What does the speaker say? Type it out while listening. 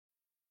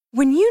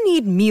When you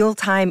need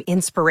mealtime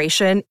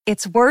inspiration,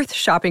 it's worth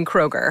shopping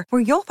Kroger,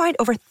 where you'll find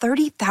over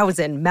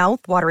 30,000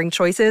 mouth-watering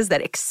choices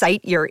that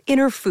excite your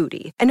inner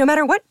foodie. And no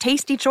matter what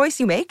tasty choice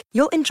you make,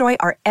 you'll enjoy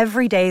our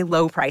everyday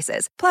low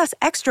prices, plus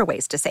extra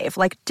ways to save,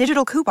 like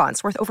digital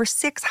coupons worth over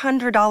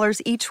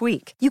 $600 each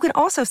week. You can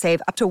also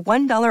save up to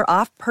 $1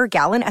 off per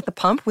gallon at the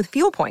pump with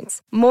fuel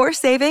points. More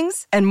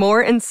savings and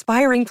more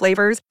inspiring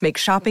flavors make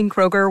shopping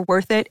Kroger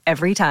worth it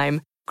every time.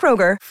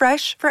 Kroger,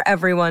 fresh for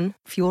everyone.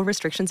 Fuel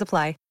restrictions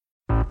apply.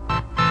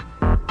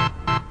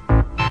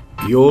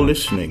 You're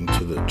listening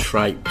to the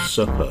Tripe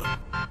Supper,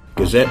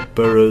 Gazette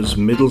Borough's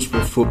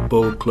Middlesbrough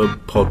Football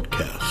Club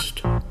podcast.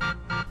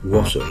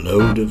 What a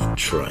load of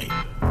tripe.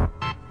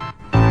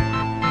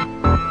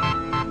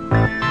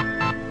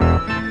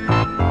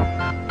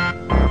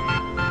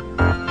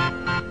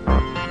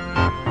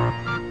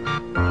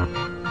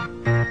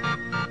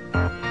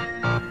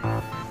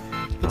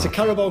 It's a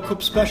Carabao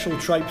Cup special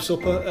Tripe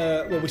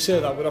Supper. Well, we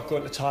say that we're not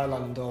going to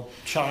Thailand or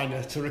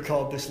China to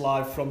record this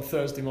live from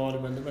Thursday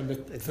morning when the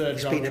third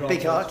It's round been a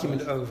big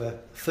argument over,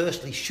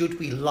 firstly, should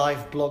we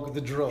live blog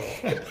the draw?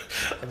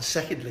 And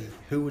secondly,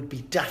 who would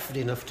be daft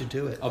enough to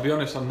do it? I'll be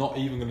honest, I'm not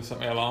even going to set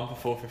my alarm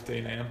for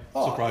 4:15am,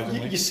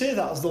 surprisingly. You say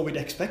that as though we'd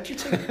expect you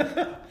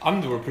to.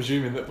 And we're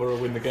presuming that Borough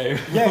win the game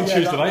Yeah, on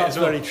Tuesday night that's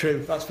as well. very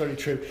true. That's very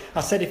true.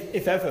 I said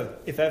if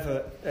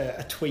ever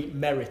a tweet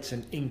merits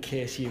an in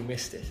case you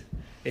missed it,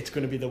 it's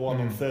going to be the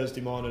one on Thursday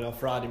morning or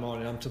Friday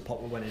morning. I'm to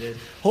pop when it is.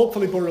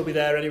 Hopefully Borough will be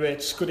there anyway.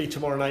 It's Scuddy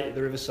tomorrow night at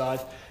the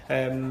Riverside,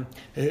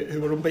 who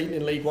were unbeaten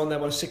in League One. They're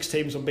one of 6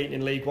 teams unbeaten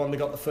in League One. They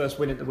got the first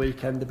win at the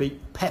weekend. They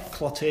beat Pep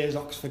Clottier's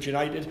Oxford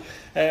United.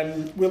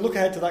 We'll look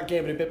ahead to that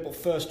game in a bit, but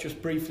first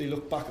just briefly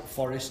look back at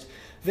Forest.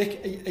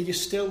 Vic, are you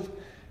still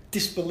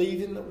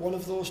disbelieving that one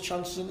of those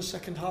chances in the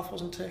second half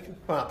wasn't taken?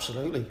 Well,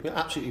 absolutely. We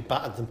absolutely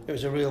battered them. It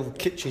was a real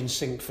kitchen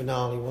sink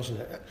finale, wasn't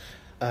it?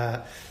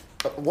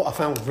 But what I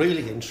found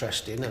really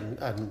interesting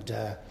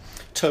and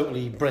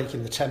totally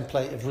breaking the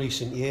template of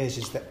recent years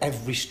is that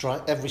every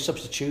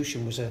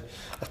substitution was a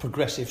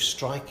progressive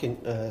striking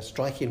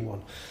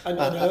one. And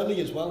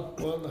early as well,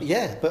 weren't they?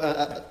 Yeah,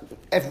 but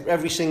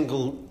every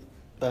single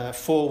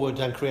forward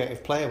and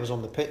creative player was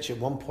on the pitch at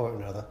one point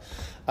or another.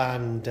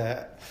 And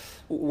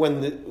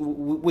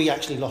when we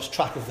actually lost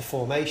track of the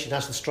formation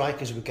as the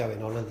strikers were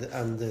going on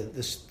and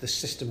the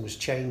system was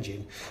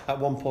changing. At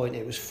one point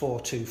it was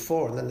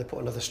 4-2-4 and then they put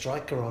another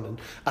striker on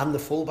and the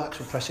fullbacks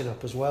were pressing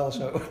up as well,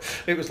 so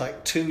it was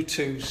like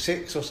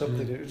 2-2-6 or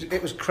something.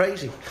 It was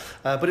crazy,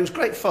 but it was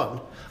great fun,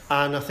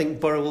 and I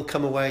think Borough will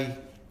come away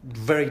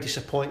very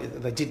disappointed that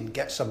they didn't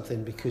get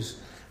something,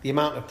 because the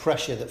amount of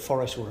pressure that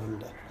Forest were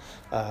under,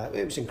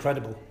 it was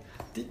incredible.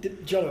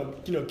 John,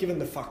 given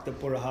the fact that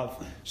Borough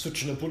have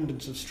such an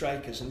abundance of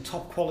strikers and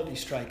top quality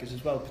strikers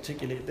as well,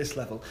 particularly at this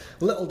level,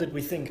 little did we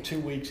think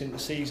 2 weeks into the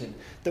season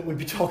that we'd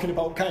be talking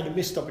about kind of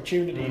missed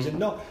opportunities and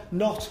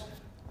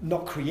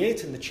not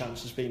creating the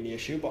chances being the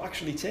issue, but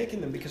actually taking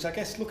them. Because I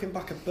guess looking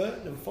back at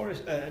Burton and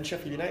Forest and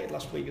Sheffield United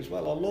last week as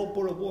well, although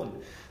Borough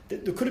won,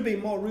 there could have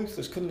been more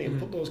ruthless, couldn't they, and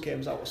put those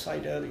games out of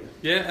sight earlier.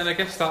 Yeah, and I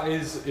guess that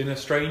is, in a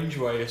strange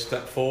way, a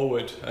step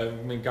forward.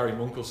 Gary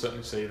Monk will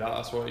certainly see that.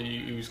 That's what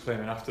he was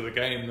claiming after the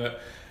game, that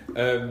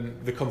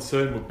the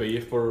concern would be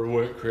if Borough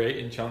weren't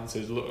creating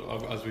chances,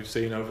 as we've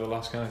seen over the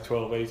last kind of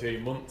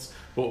 12-18 months.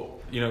 But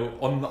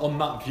on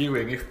that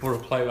viewing, if Borough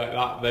play like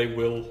that, they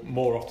will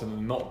more often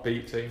than not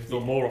beat teams. They'll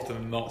more often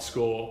than not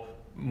score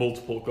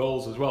multiple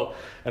goals as well,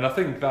 and I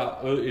think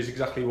that is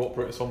exactly what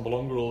Britt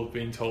Assombalonga will have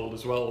been told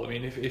as well. I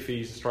mean, if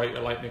he's a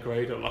striker like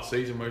Negredo last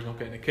season where he's not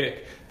getting a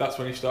kick, that's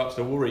when he starts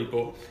to worry.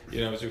 But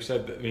as we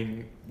said, I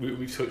mean,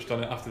 we touched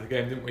on it after the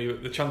game, didn't we?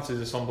 The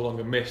chances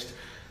Assombalonga missed,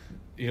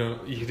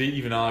 you could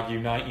even argue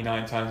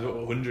 99 times out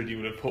of 100 you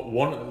would have put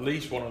at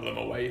least one of them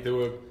away. There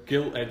were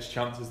gilt-edged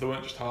chances, they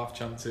weren't just half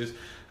chances.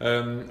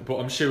 But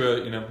I'm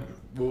sure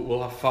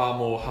we'll have far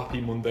more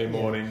happy Monday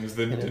mornings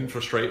than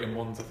frustrating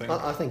ones, I think.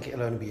 I think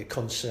it'll only be a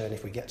concern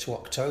if we get to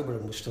October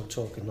and we're still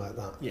talking like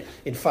that. Yeah.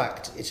 In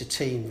fact, it's a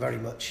team very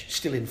much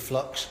still in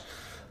flux.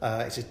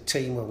 It's a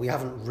team where we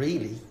haven't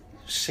really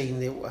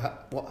seen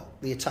what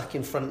the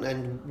attacking front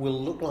end will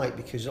look like,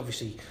 because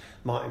obviously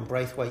Martin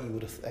Braithwaite you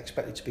would have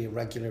expected to be a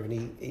regular, and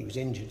he was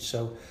injured.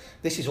 So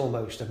this is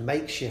almost a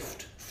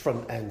makeshift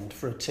front end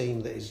for a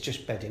team that is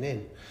just bedding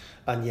in.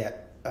 And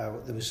yet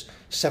there was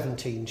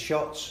 17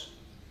 shots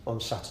on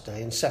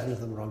Saturday and 7 of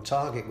them were on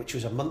target, which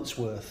was a month's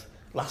worth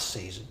last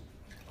season.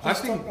 I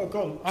think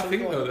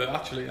though that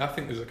actually, I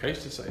think there's a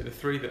case to say the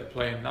 3 that are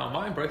playing now,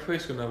 Martin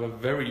Braithwaite's going to have a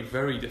very,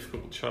 very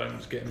difficult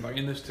challenge getting back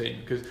in this team,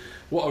 because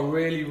what I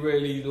really,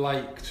 really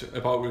liked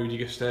about Rudy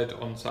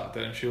Gestede on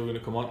Saturday, I'm sure we're going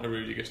to come on to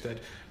Rudy Gestede,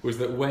 was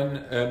that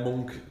when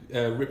Monk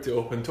ripped it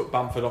up and took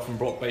Bamford off and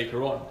brought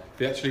Baker on,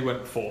 they actually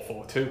went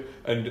 4-4-2,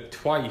 and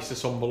twice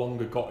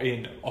Assombalonga got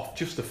in off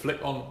just a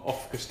flick on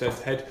off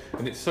Gusted's head,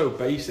 and it's so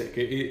basic.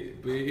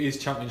 It is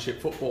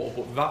Championship football,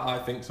 but that I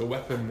think is a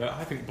weapon that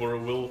I think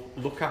Borough will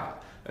look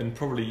at and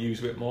probably use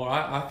a bit more.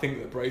 I think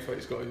that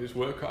Braithwaite's got his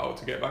work cut out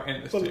to get back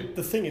in this team.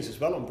 The thing is as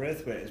well on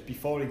Braithwaite is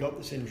before he got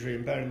this injury,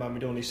 and bear in mind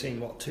we'd only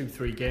seen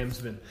 2-3 games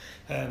of him,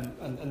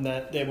 and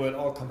they weren't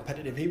all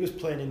competitive. He was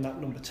playing in that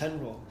number 10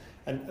 role,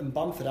 and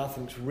Bamford I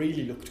think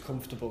really looked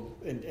comfortable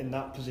in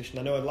that position.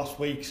 I know in last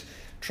week's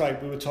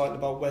Tribe we were talking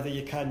about whether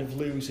you kind of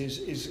lose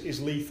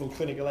his lethal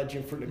clinical edge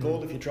in front of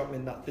goal if you drop him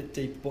in that bit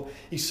deep, but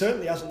he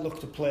certainly hasn't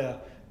looked a player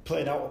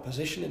playing out of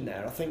position in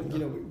there. I think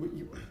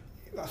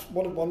that's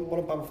one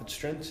of Bamford's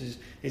strengths is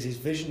his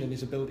vision and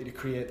his ability to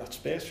create that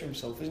space for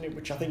himself, isn't it?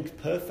 Which I think is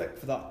perfect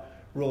for that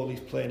role he's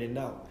playing in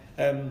now.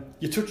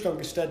 You touched on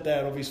Gusted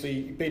there,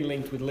 obviously being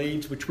linked with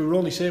Leeds, which we were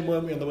only saying,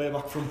 weren't we, on the way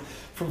back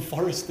from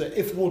Forest, that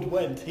if Wood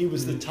went, he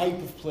was the type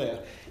of player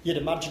you'd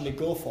imagine to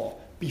go for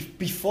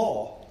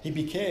before he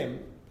became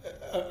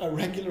a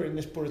regular in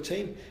this Borough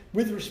team.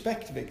 With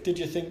respect to Vic, did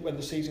you think when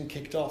the season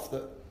kicked off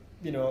that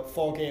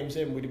 4 games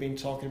in, we'd have been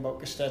talking about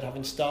Gusted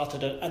having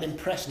started and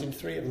impressed in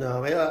 3 of them?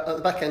 No, at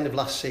the back end of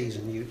last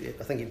season,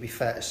 I think it'd be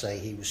fair to say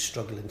he was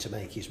struggling to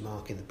make his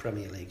mark in the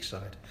Premier League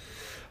side.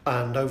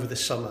 And over the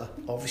summer,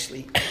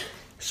 obviously,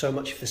 so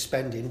much of the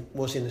spending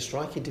was in the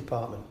striking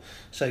department.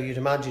 So you'd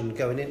imagine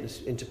going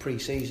into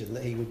pre-season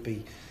that he would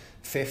be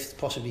 5th,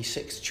 possibly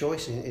 6th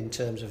choice in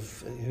terms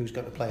of who's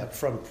going to play up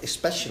front,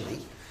 especially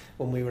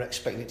when we were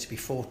expecting it to be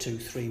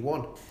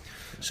 4-2-3-1.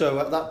 So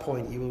at that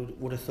point, you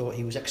would have thought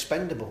he was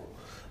expendable.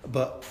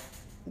 But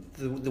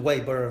the way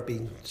Borough have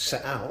been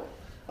set out,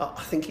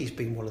 I think he's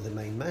been one of the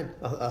main men.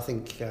 I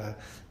think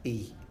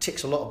he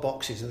ticks a lot of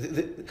boxes.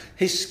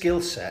 His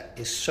skill set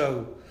is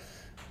so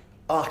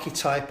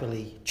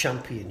archetypally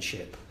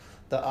Championship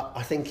that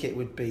I think it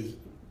would be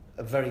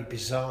a very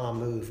bizarre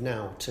move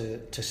now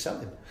to sell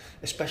him,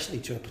 especially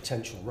to a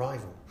potential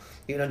rival.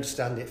 You can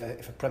understand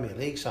if a Premier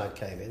League side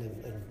came in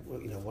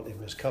and wanted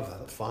him as cover,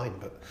 that's fine.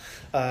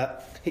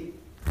 But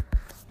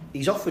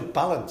he's offered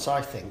balance,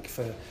 I think,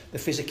 for the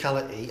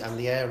physicality and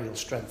the aerial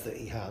strength that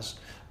he has,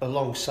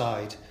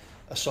 alongside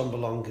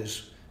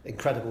Assombalonga's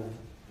incredible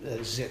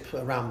zip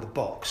around the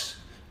box,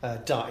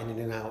 darting in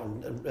and out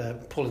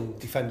and pulling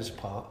defenders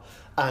apart,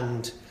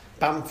 and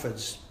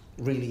Bamford's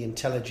really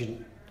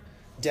intelligent,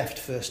 deft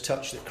first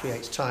touch that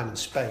creates time and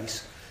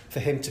space for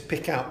him to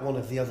pick out one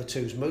of the other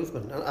two's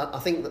movement. And I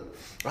think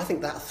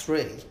that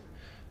 3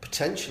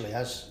 potentially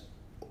has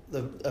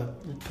a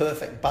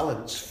perfect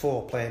balance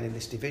for playing in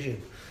this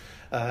division.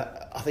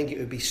 I think it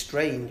would be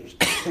strange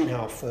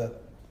now for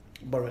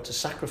Borough to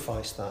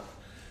sacrifice that.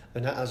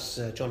 And as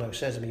Jono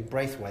says, I mean,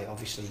 Braithwaite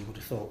obviously you would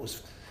have thought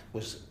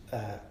was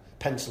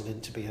penciled in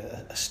to be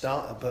a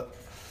starter, but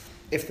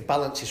if the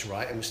balance is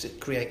right and we're still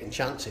creating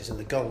chances and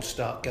the goals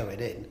start going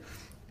in,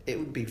 it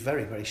would be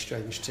very, very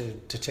strange to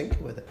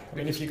tinker with it. I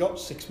mean, if you got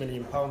 £6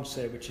 million,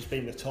 say, which has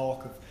been the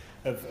talk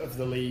of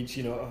the Leeds,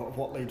 of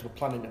what Leeds were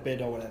planning to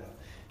bid or whatever,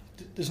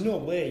 there's no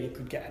way you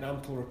could get an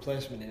ample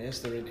replacement in,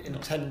 is there, in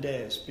 10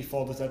 days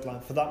before the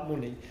deadline for that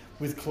money,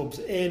 with clubs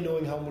A,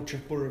 knowing how much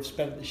of Borough have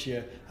spent this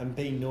year, and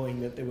B,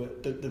 knowing that they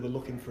were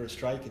looking for a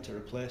striker to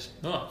replace him.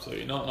 No,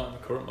 absolutely not in the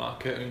current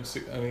market.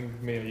 I mean,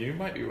 me and you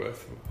might be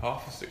worth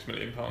half of £6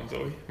 million, are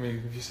we? I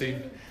mean, have you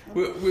seen?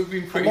 We've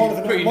been pretty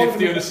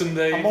nifty on a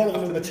Sunday. I'm more of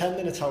a number 10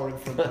 than a tower in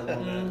front.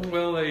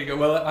 Well, there you go.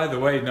 Well, either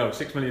way, no,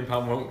 £6 million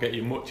won't get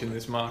you much in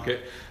this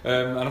market.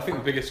 And I think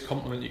the biggest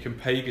compliment you can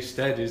pay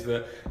Gusted is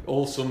that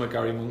all summer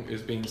Gary Monk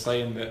has been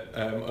saying that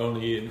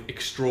only an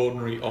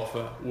extraordinary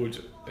offer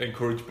would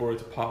encourage Borough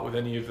to part with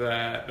any of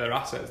their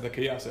assets, their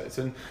key assets,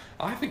 and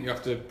I think you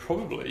have to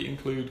probably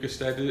include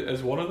Gusted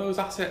as one of those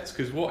assets,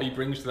 because what he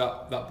brings to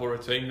that Borough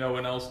team no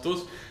one else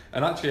does.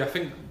 And actually I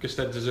think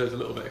Gusted deserves a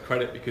little bit of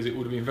credit, because it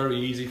would have been very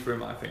easy for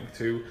him, I think,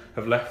 to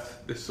have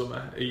left this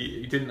summer.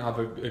 He didn't have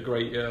a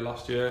great year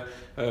last year.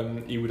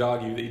 He would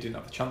argue that he didn't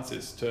have the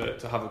chances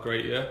to have a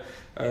great year,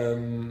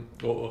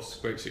 or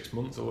great 6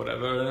 months or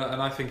whatever,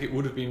 and I think it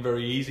would have been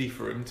very easy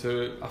for him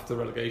to, after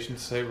relegation,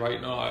 to say,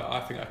 right, no,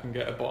 I think I can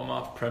get a bottom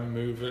half Prem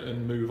move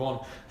and move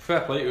on.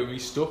 Fair play to him,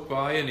 he's stuck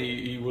by, and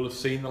he will have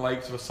seen the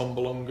likes of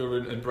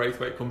Assombalonga and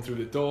Braithwaite come through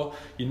the door.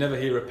 You never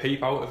hear a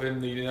peep out of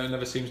him. He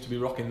never seems to be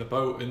rocking the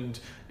boat, and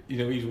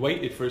he's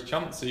waited for his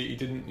chance. He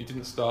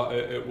didn't start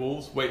at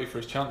Wolves. Waited for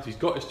his chance. He's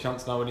got his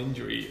chance now. An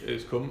injury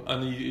has come,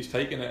 and he's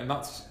taken it. And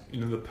that's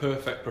the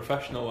perfect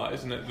professional, that,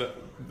 isn't it?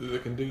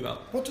 That can do that.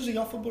 What does he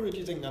offer Borough, do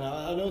you think? Then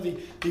I know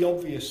the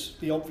obvious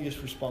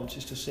response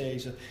is to say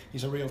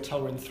he's a real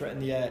towering threat in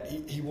the air.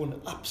 He won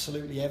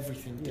absolutely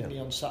everything, didn't he,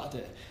 on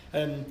Saturday?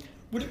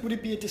 Would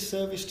it be a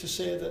disservice to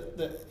say that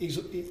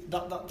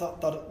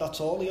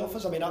that's all he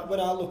offers? I mean, when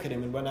I look at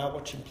him and when I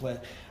watch him play,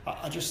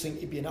 I just think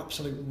he'd be an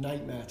absolute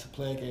nightmare to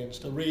play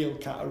against. A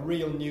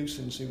real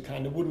nuisance who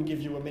kind of wouldn't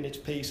give you a minute's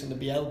peace, and there'd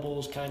be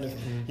elbows kind of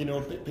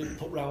bit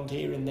put round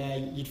here and there.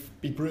 You'd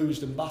be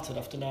bruised and battered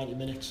after 90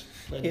 minutes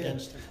playing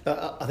against him.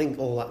 I think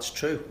all that's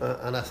true,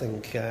 and I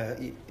think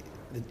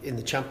in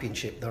the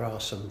Championship there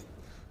are some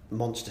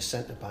monster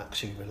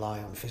centre-backs who rely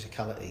on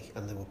physicality,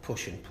 and they will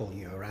push and pull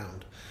you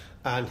around.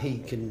 And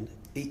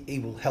he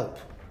will help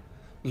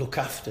look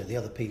after the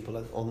other people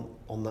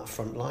on that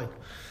front line.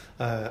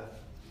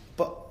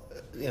 But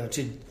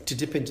to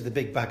dip into the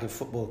big bag of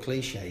football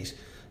cliches,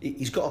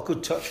 he's got a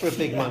good touch for a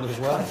big man as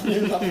well. I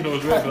knew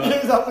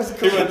that was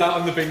He went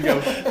out on the bingo.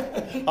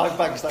 I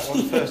bagged that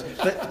one first.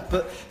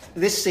 But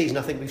this season,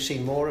 I think we've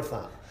seen more of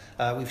that.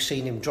 We've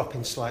seen him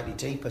dropping slightly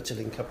deeper to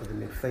link up with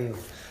the midfield,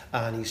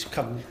 and he's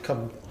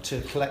come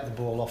to collect the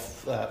ball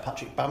off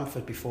Patrick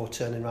Bamford before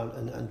turning around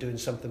and doing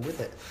something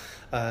with it.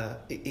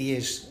 He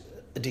is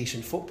a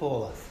decent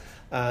footballer,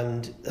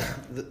 and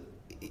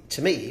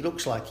to me, he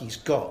looks like he's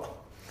got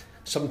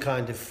some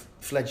kind of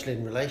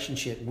fledgling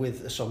relationship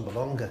with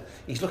Assombalonga.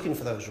 He's looking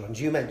for those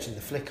runs. You mentioned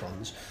the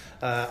flick-ons.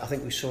 I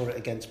think we saw it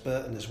against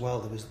Burton as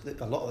well. There was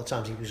a lot of the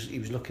times he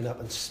was looking up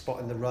and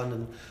spotting the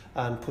run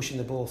and pushing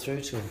the ball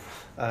through to him.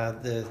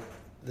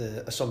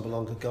 The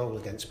Assombalonga goal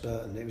against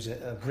Burton, it was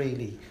a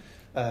really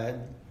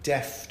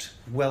deft,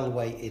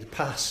 well-weighted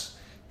pass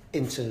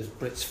into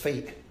Britt's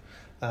feet.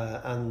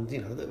 And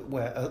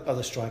where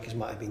other strikers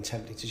might have been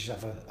tempted to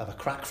just have a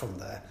crack from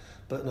there,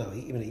 but no,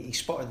 he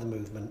spotted the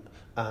movement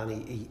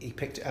and he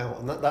picked it out,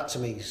 and that to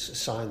me is a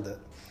sign that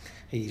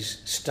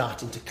he's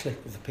starting to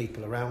click with the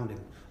people around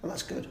him, and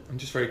that's good. And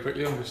just very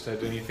quickly on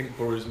Gusted, and you think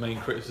Borough's main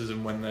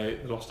criticism when they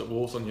lost at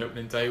Wolves on the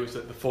opening day was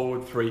that the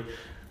forward three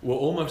were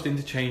almost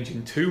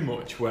interchanging too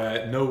much,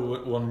 where no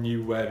one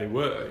knew where they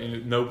were.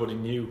 Nobody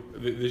knew.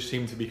 They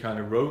seemed to be kind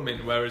of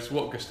roaming, whereas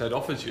what Gusted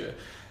offers you,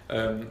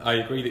 I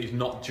agree that he's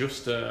not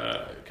just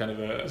a kind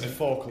of a... He's a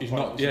focal point. He's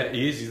not. Yeah,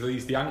 he is.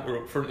 He's the anchor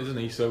up front, isn't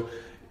he? So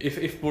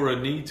if Borough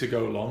need to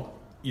go long,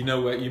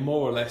 where you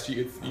more or less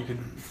you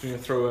can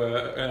throw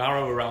an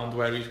arrow around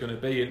where he's going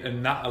to be,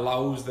 and that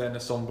allows then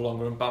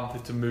Assombalonga and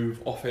Bamford to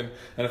move off him.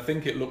 And I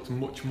think it looked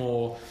much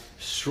more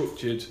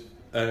structured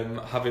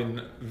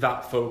having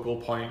that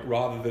focal point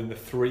rather than the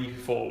three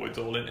forwards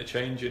all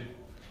interchanging.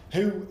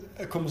 Who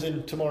comes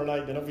in tomorrow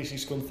night? Then obviously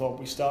Scunthorpe.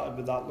 We started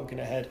with that looking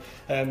ahead.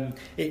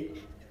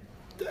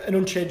 An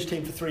unchanged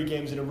team for 3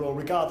 games in a row,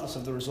 regardless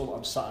of the result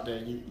on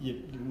Saturday.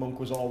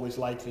 Monk was always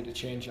likely to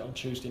change it on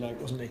Tuesday night,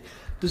 wasn't he?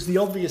 There's the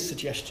obvious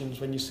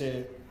suggestions when you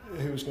say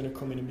who's going to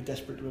come in and be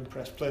desperate to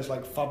impress. Players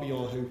like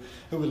Fabio, who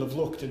will have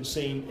looked and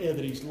seen A,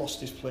 that he's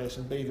lost his place,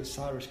 and B, that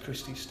Cyrus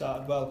Christie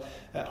started well.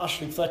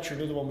 Ashley Fletcher,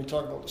 another one we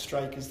talked about, the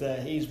strikers there.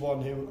 He's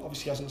one who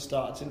obviously hasn't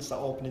started since that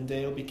opening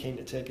day. He'll be keen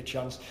to take a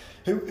chance.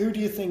 Who do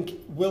you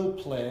think will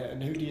play,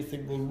 and who do you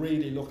think will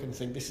really look and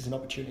think, this is an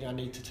opportunity I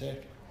need to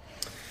take?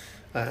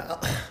 I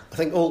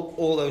think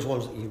all those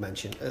ones that you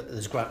mentioned.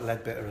 There's Grant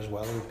Ledbetter as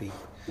well, who'd be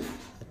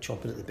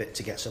chomping at the bit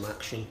to get some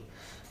action.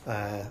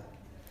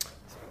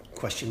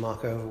 Question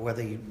mark over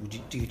whether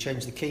do you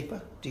change the keeper?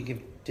 Do you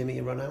give Dimmy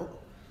a run out?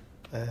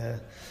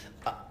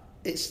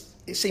 It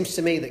seems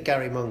to me that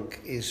Gary Monk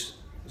is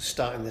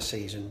starting the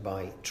season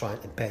by trying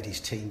to bed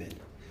his team in,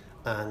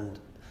 and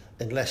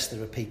unless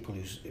there are people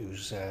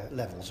whose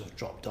levels have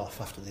dropped off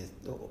after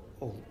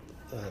a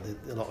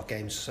lot of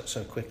games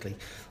so quickly,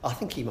 I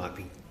think he might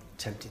be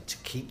tempted to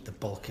keep the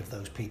bulk of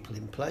those people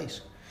in place,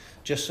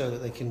 just so that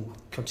they can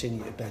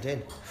continue to bed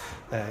in.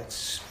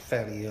 It's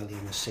fairly early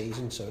in the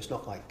season, so it's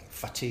not like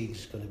fatigue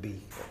is going to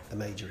be a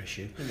major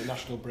issue. In the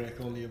national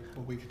break, only a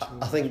week or two.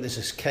 I think there's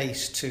a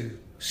case to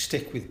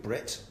stick with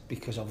Britt,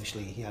 because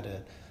obviously he had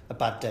a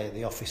bad day at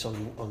the office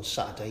on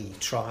Saturday. He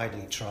tried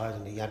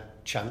and he had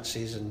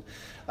chances, and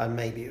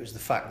maybe it was the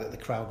fact that the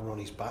crowd were on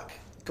his back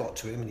got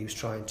to him and he was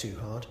trying too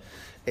hard.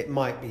 It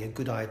might be a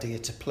good idea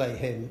to play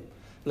him,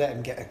 let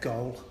him get a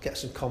goal, get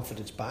some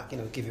confidence back,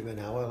 give him an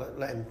hour,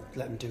 let him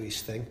do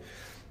his thing.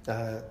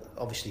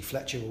 Obviously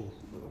Fletcher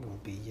will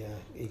be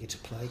eager to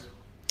play.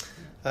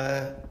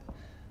 I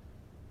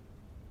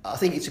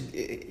think it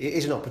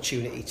is an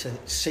opportunity to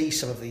see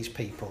some of these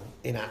people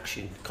in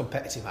action,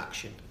 competitive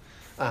action,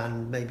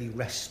 and maybe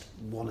rest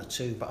one or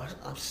two, but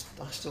I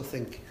still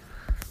think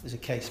there's a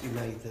case to be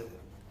made that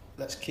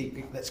let's keep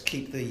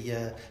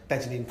the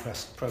bedding in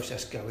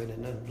process going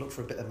and look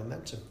for a bit of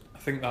momentum. I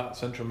think that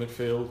central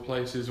midfield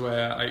place is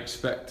where I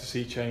expect to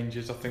see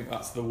changes. I think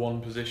that's the one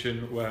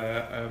position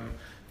where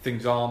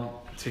things aren't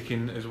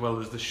ticking as well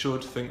as they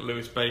should. I think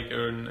Lewis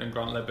Baker and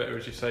Grant Ledbetter,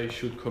 as you say,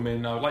 should come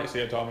in. I would like to see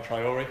Adama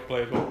Traore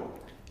play as well.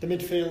 The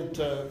midfield,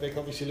 Vic,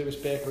 obviously Lewis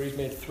Baker, he's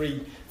made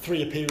three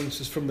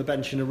appearances from the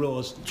bench in a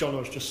row.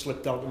 Jono's just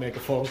slipped out to make a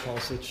phone call,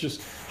 so it's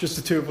just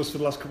the two of us for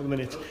the last couple of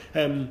minutes.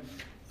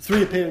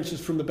 3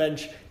 appearances from the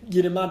bench.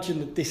 You'd imagine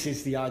that this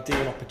is the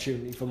ideal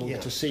opportunity for Monk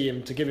to see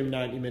him, to give him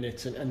 90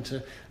 minutes and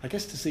to, I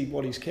guess, to see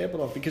what he's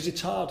capable of, because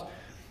it's hard.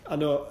 I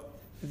know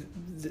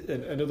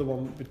another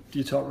one,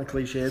 you're talking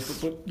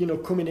cliches, but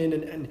coming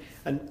in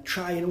and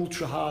trying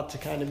ultra hard to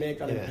kind of make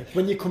that impact.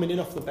 When you're coming in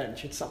off the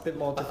bench, it's a bit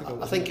more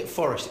difficult. I think at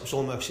Forest it was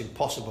almost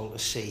impossible to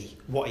see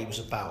what he was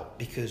about,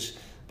 because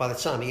by the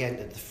time he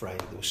entered the frame,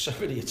 there were so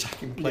many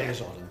attacking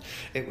players on, and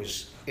it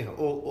was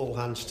all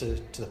hands to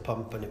the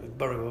pump, and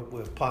Borough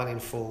were piling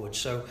forward,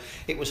 so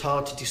it was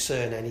hard to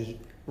discern any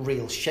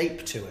real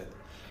shape to it.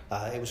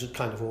 It was a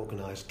kind of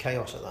organised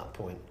chaos at that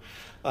point.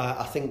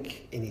 I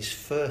think in his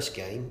first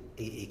game,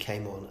 he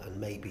came on and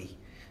maybe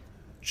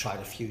tried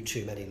a few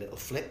too many little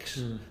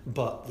flicks.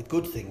 But the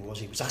good thing was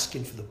he was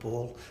asking for the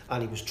ball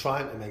and he was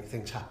trying to make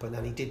things happen,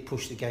 and he did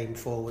push the game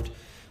forward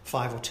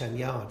 5 or 10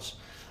 yards.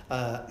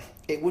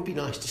 It would be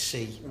nice to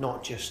see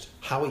not just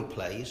how he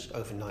plays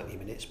over 90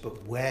 minutes,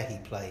 but where he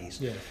plays.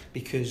 Yeah.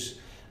 Because,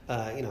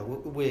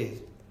 we're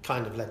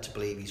kind of led to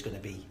believe he's going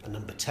to be a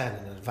number 10,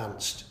 an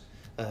advanced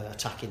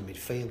attacking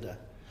midfielder,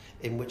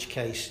 in which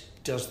case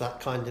does that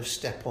kind of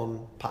step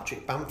on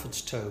Patrick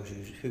Bamford's toes,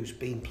 who's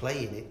been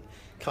playing it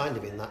kind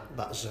of in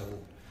that zone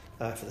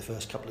for the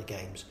first couple of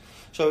games.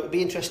 So it'd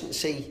be interesting to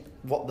see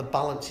what the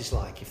balance is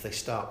like if they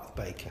start with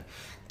Baker.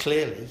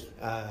 Clearly,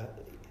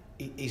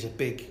 he's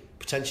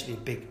potentially a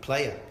big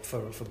player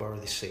for Borough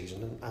this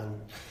season,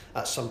 and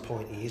at some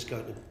point he is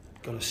going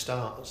to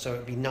start. So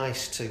it'd be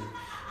nice to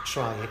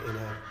try it in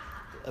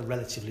a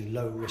relatively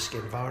low risk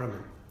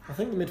environment. I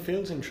think the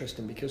midfield's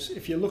interesting because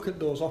if you look at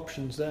those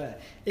options there,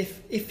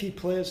 if he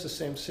plays the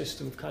same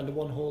system of kind of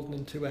one holding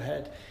and two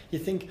ahead, you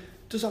think,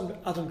 does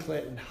Adam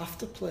Clayton have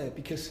to play?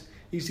 Because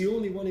he's the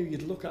only one who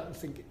you'd look at and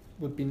think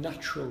would be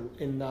natural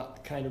in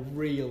that kind of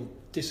real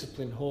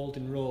disciplined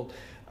holding role.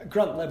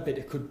 Grant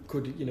Leadbitter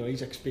could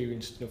he's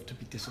experienced enough to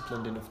be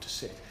disciplined enough to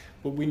sit,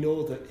 but we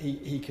know that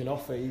he can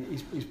offer.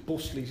 He's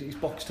bustly, he's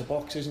box to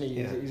box, isn't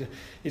he? Yeah.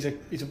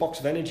 He's a box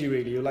of energy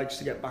really, who likes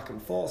to get back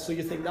and forth. So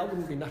you think that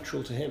wouldn't be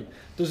natural to him.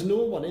 There's no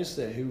one, is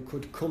there, who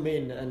could come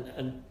in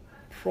and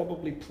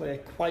probably play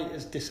quite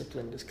as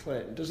disciplined as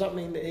Clayton? Does that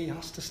mean that he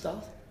has to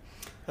start?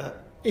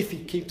 If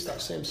he keeps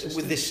that same system?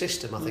 With this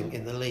system, I think,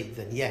 in the league,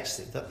 then yes,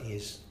 that he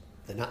is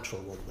the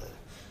natural one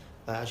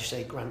there. As you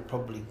say, Grant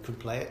probably could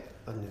play it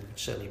and would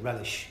certainly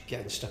relish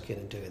getting stuck in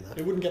and doing that.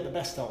 It wouldn't get the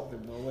best out of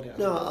him though, would it?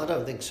 No, I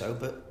don't think so,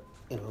 but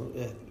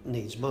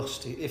needs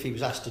must. If he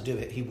was asked to do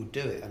it, he would do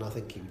it, and I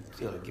think he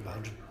would give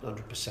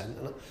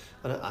 100%.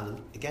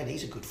 And again,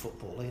 he's a good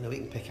footballer, he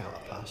can pick out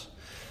a pass.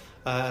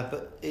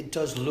 But it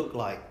does look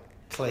like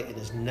Clayton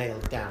has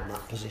nailed down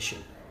that position.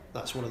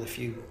 That's one of the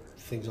few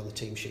things on the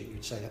team sheet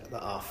you'd say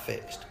that are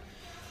fixed.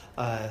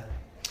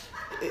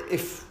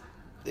 If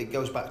it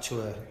goes back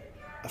to a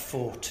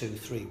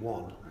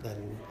 4-2-3-1,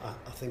 then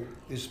I think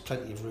there's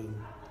plenty of room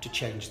to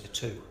change the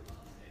two.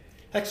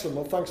 Excellent.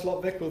 Well, thanks a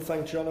lot, Vic. We'll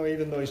thank Jono,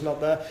 even though he's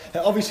not there.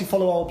 Obviously,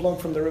 follow our blog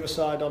from the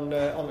Riverside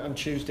on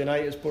Tuesday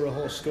night as Borough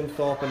host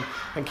Scunthorpe,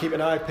 and keep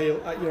your eyes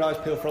peeled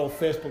for our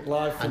Facebook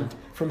Live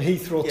from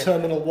Heathrow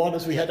Terminal 1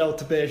 as we head out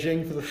to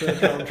Beijing for the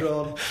third round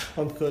draw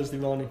on Thursday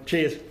morning.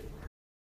 Cheers.